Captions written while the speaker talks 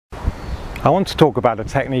I want to talk about a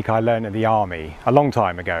technique I learned in the army a long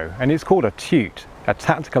time ago, and it's called a TUTE, a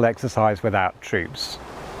tactical exercise without troops.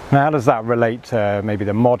 Now, how does that relate to maybe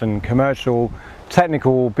the modern commercial,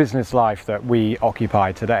 technical business life that we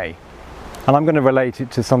occupy today? And I'm going to relate it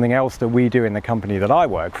to something else that we do in the company that I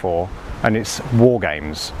work for, and it's war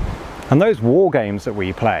games. And those war games that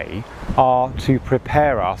we play are to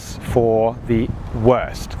prepare us for the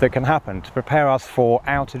worst that can happen, to prepare us for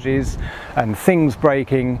outages and things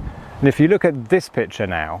breaking. And if you look at this picture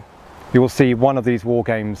now, you will see one of these war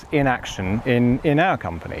games in action in our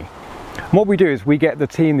company. And what we do is we get the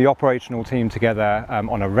team, the operational team together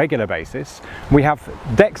on a regular basis. We have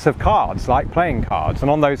decks of cards, like playing cards, and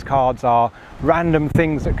on those cards are random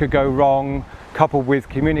things that could go wrong, coupled with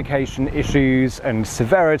communication issues and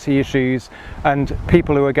severity issues and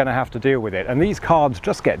people who are going to have to deal with it. And these cards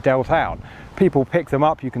just get dealt out. People pick them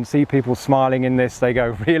up, you can see people smiling in this, they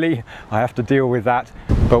go, really? I have to deal with that?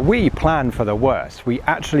 But we plan for the worst. We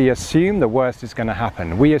actually assume the worst is going to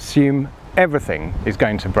happen. We assume everything is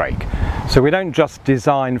going to break. So we don't just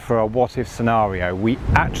design for a what-if scenario, we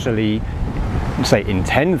actually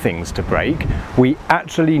intend things to break. We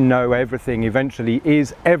actually know everything eventually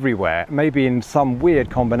is everywhere, maybe in some weird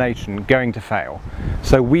combination, going to fail.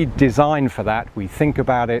 So we design for that, we think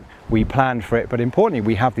about it, we plan for it, but importantly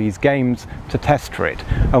we have these games to test for it.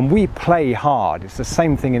 And we play hard. It's the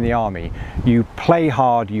same thing in the army. You play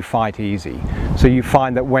hard, you fight easy. So you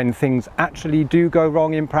find that when things actually do go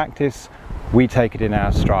wrong in practice, we take it in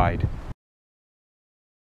our stride.